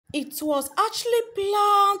It was actually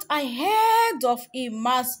planned ahead of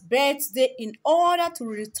Ima's birthday in order to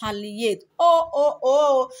retaliate.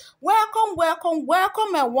 Oh. Welcome,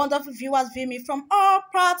 my wonderful viewers viewing me from all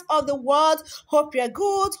parts of the world. Hope you're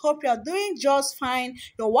good. Hope you're doing just fine.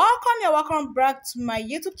 You're welcome back to my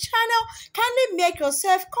YouTube channel. Kindly make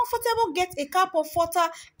yourself comfortable, get a cup of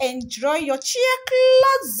water, enjoy your chair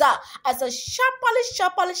closer as I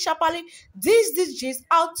sharply this gist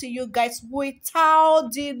out to you guys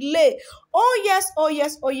without delay. Oh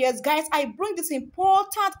yes, guys, I bring this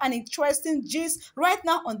important and interesting gist right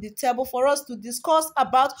now on the table for us to discuss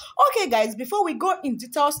about. Okay, guys, before we go in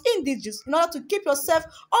details in this gist, in order to keep yourself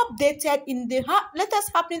updated in the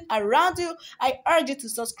latest happening around you, I urge you to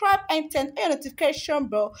subscribe and turn on your notification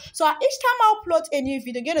bell. So each time I upload a new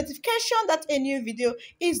video, get notification that a new video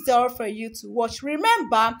is there for you to watch.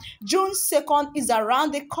 Remember, June 2nd is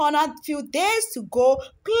around the corner, few days to go.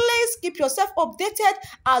 Please keep yourself updated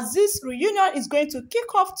as this reunion is going to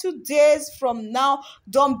kick off 2 days from now.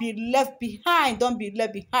 Don't be left behind. Don't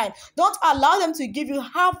allow them to give you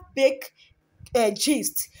half-baked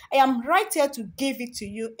gist. I am right here to give it to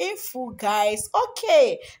you in full, guys.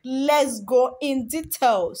 Okay, let's go in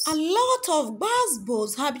details. A lot of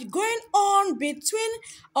basketballs have been going on between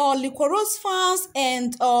Liquorose fans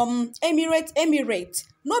and Emirates.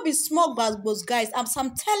 No be small basketballs, guys. I'm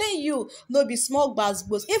telling you, no be small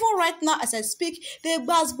basketballs. Even right now, as I speak, the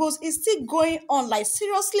basketballs is still going on. Like,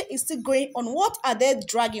 seriously, it's still going on. What are they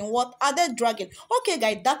dragging? Okay,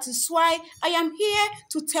 guys, that is why I am here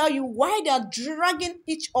to tell you why they are dragging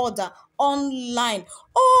each other online.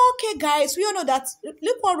 Okay, guys, we all know that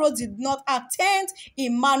Liquorose did not attend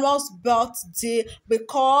Emmanuel's birthday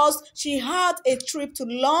because she had a trip to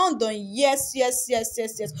London. Yes.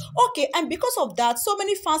 Okay, and because of that, so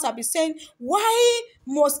many fans have been saying, why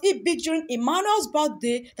must it be during Emmanuel's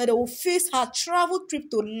birthday that they will face her travel trip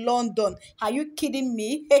to London? Are you kidding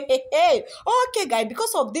me? Hey. Okay, guys,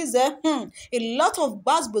 because of this, a lot of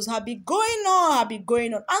buzzwords have been going on,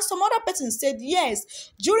 and some other person said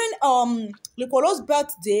yes, during Liquorose's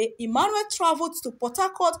birthday, Emmanuel traveled to Port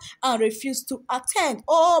Harcourt and refused to attend.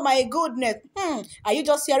 Oh my goodness. Are you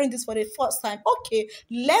just hearing this for the first time? Okay,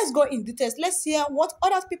 let's go in details. Let's hear what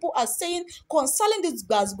other people are saying concerning this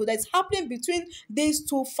buzzword that is happening between these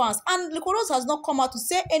two fans. And Liquorose has not come out to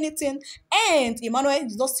say anything, and Emmanuel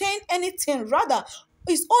is not saying anything. Rather,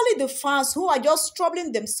 it's only the fans who are just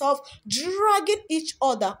troubling themselves, dragging each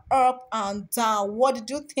other up and down. What did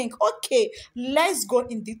you think? Okay, let's go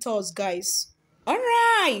in details, guys. All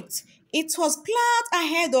right. It was planned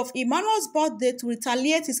ahead of Emmanuel's birthday to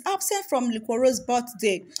retaliate his absence from Liquorose's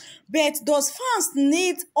birthday. But does fans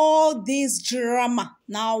need all this drama?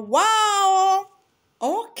 Now, wow.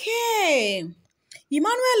 Okay.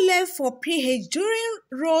 Emmanuel left for PH during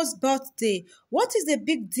Rose's birthday. What is the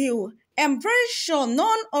big deal? I'm very sure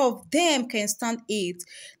none of them can stand it.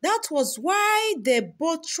 That was why they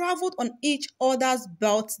both traveled on each other's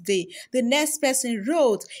birthday. The next person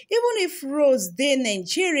wrote, even if Rose dey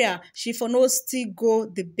Nigeria, she for no still go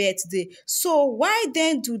the birthday. So why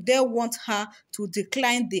then do they want her to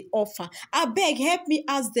decline the offer? Abeg, help me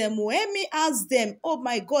ask them. Oh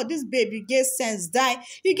my God, this baby get sense, die.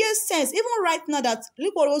 You get sense. Even right now that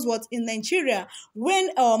Liquorose was in Nigeria when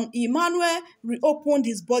Emmanuel reopened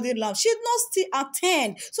his body lamp, she did not still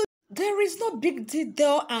attend. So there is no big deal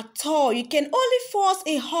there at all. You can only force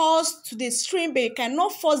a horse to the stream, but you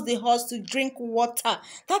cannot force the horse to drink water.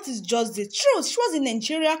 That is just the truth. She was in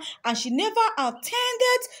Nigeria and she never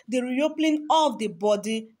attended the reopening of the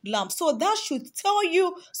body lamp. So that should tell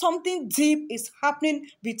you something deep is happening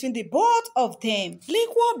between the both of them.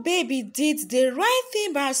 Liquor baby did the right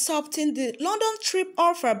thing by accepting the London trip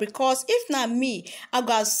offer, because if not me, I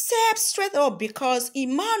go accept straight up, because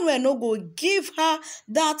Emmanuel no go give her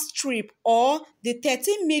that trip, or the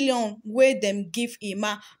 13 million wey dem give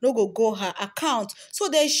Emma no go her account. So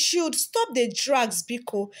they should stop the drags,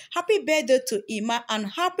 biko. Happy birthday to Emma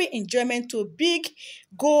and happy enjoyment to big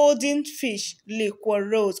golden fish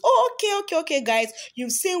Liquorose. Oh, okay, guys,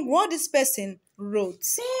 you've seen what this person wrote.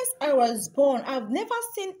 Since I was born, I've never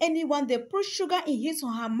seen anyone they put sugar in his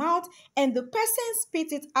or her mouth and the person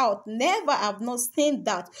spit it out. Never, I've not seen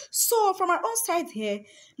that. So from our own side here,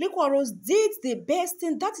 Liquorose did the best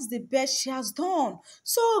thing. That is the best she has done.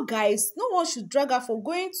 So guys, no one should drag her for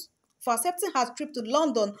accepting her trip to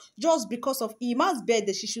London just because of Emma's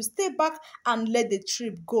birthday. She should stay back and let the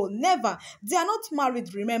trip go. Never. They are not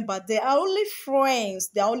married, remember. They are only friends.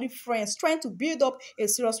 They are only friends trying to build up a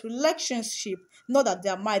serious relationship. Not that they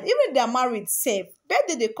are married. Even if they are married, safe.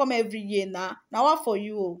 Birthday they come every year now. Now what for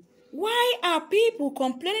you? Why are people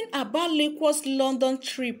complaining about Liquorose London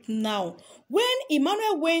trip now? When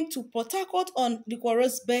Emmanuel went to Port Harcourt on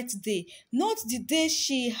Liquorose's birthday, not the day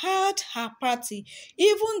she had her party,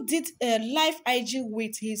 even did a live IG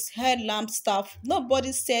with his headlamp staff.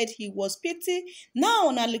 Nobody said he was pity. Now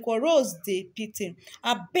on a Liquorose day pity.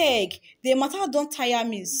 I beg, the matter don't tire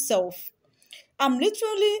me self. I'm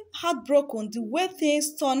literally heartbroken the way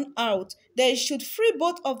things turn out. They should free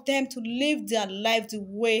both of them to live their life the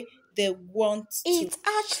way they want to. It's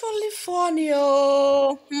actually funny,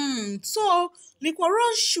 oh. So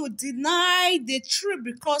Liquorose should deny the trip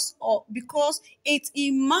because it's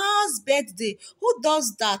Ima's birthday. Who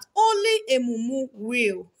does that? Only a mumu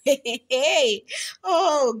will. Hey,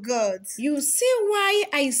 oh God. You see why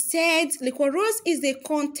I said Liquorose is the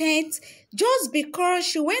content just because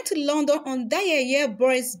she went to London on that year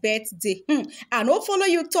boy's birthday. I don't follow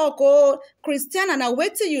you talk, oh. Christian, and I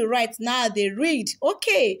wait till you right now. They read.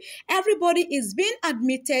 Okay, everybody is being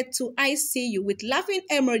admitted to ICU with laughing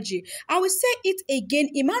emoji. I will say it again.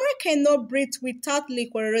 Emmanuel cannot breathe without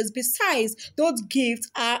Liquorose. Besides, those gifts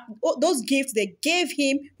they gave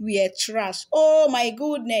him were trash. Oh my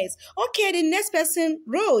goodness. Okay, the next person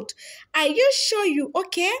wrote, "Are you sure you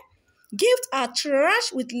okay? Gifts are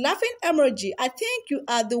trash with laughing emoji. I think you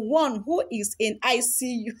are the one who is in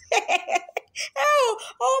ICU."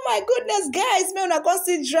 Oh my goodness, guys. May una come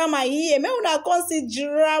see drama here. May una come see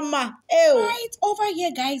drama. Right over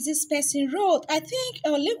here, guys, this person wrote, "I think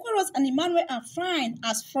Liquorose and Emmanuel are fine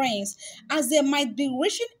as friends, as they might be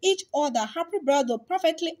wishing each other happy birthday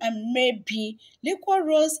perfectly, and maybe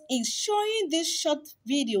Liquorose is showing this short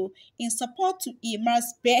video in support to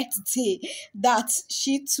Emma's birthday, that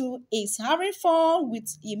she too is having fun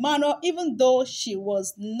with Emmanuel even though she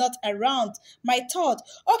was not around." My thought.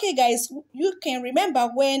 Okay, guys, you can remember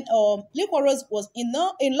when Liquorose was in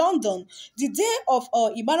London, the day of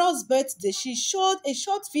Emmanuel's birthday, she showed a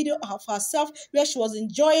short video of herself where she was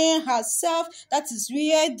enjoying herself. That is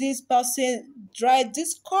where this person dried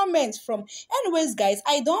this comment from. Anyways, guys,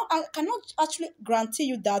 I cannot actually guarantee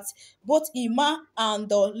you that both Emma and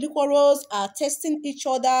Liquorose are testing each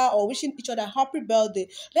other or wishing each other happy birthday.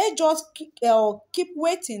 Let's just keep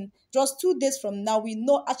waiting. Just 2 days from now, we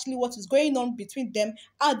know actually what is going on between them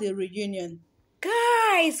at the reunion.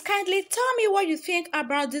 Guys, kindly tell me what you think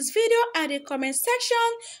about this video at the comment section.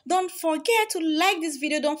 Don't forget to like this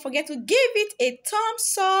video. Don't forget to give it a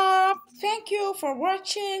thumbs up. Thank you for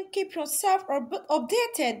watching. Keep yourself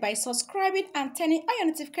updated by subscribing and turning on your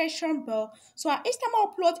notification bell. So each time I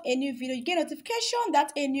upload a new video, you get notification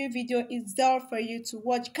that a new video is there for you to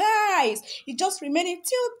watch. Guys, it just remaining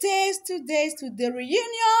 2 days to the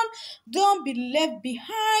reunion. Don't be left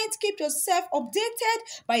behind. Keep yourself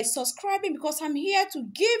updated by subscribing, because I'm here to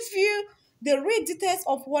give you the real details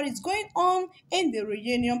of what is going on in the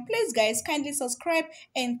reunion. Please, guys, kindly subscribe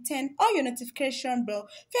and turn on your notification bell.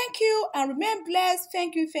 Thank you and remain blessed.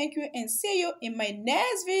 Thank you, and see you in my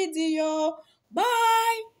next video. Bye.